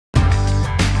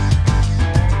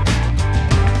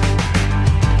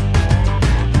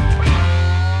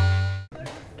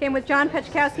Okay, with John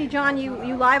Paczkowski. John,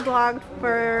 you live blogged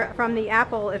from the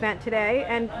Apple event today,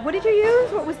 and what did you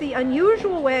use? What was the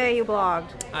unusual way you blogged?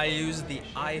 I used the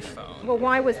iPhone. Well,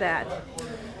 why was that?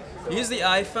 I used the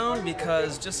iPhone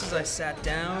because just as I sat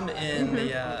down in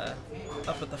the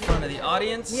up at the front of the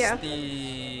audience,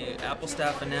 the Apple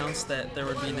staff announced that there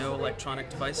would be no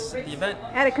electronic devices at the event.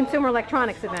 At a consumer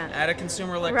electronics event. At a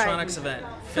consumer electronics event,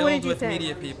 So filled with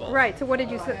media people. Right. So what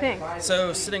did you think?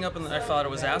 So sitting up, I thought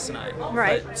it was asinine.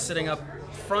 Right. But sitting up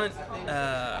front,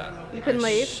 you couldn't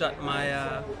leave.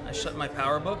 I shut my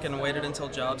PowerBook and waited until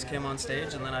Jobs came on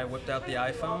stage, and then I whipped out the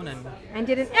iPhone and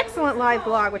did an excellent live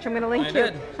blog, which I'm going to link to.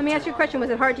 Did. Let me ask you a question. Was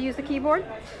it hard to use the keyboard?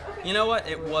 You know what?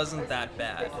 It wasn't that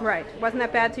bad. Right. Wasn't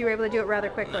that bad, so you were able to do it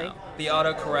rather quickly? No. The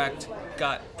autocorrect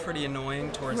got pretty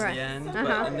annoying towards the end,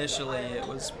 but initially it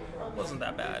wasn't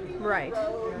that bad. Right.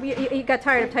 You got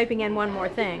tired of typing in one more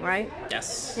thing, right?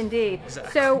 Yes. Indeed.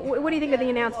 Exactly. So what do you think of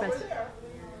the announcements?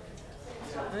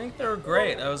 I think they were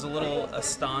great. I was a little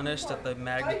astonished at the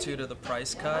magnitude of the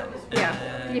price cut.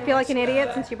 Yeah. Did you feel like an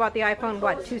idiot since you bought the iPhone,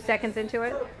 what, 2 seconds into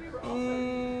it?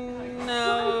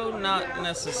 No, not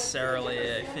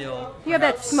necessarily. I feel you have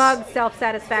that smug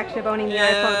self-satisfaction of owning the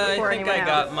iPhone before anyone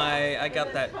else. I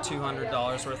got that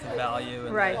 $200 worth of value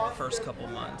in the first couple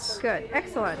months. Good,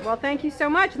 excellent. Well, thank you so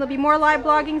much. There'll be more live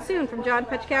blogging soon from John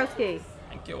Paczkowski.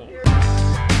 Thank you.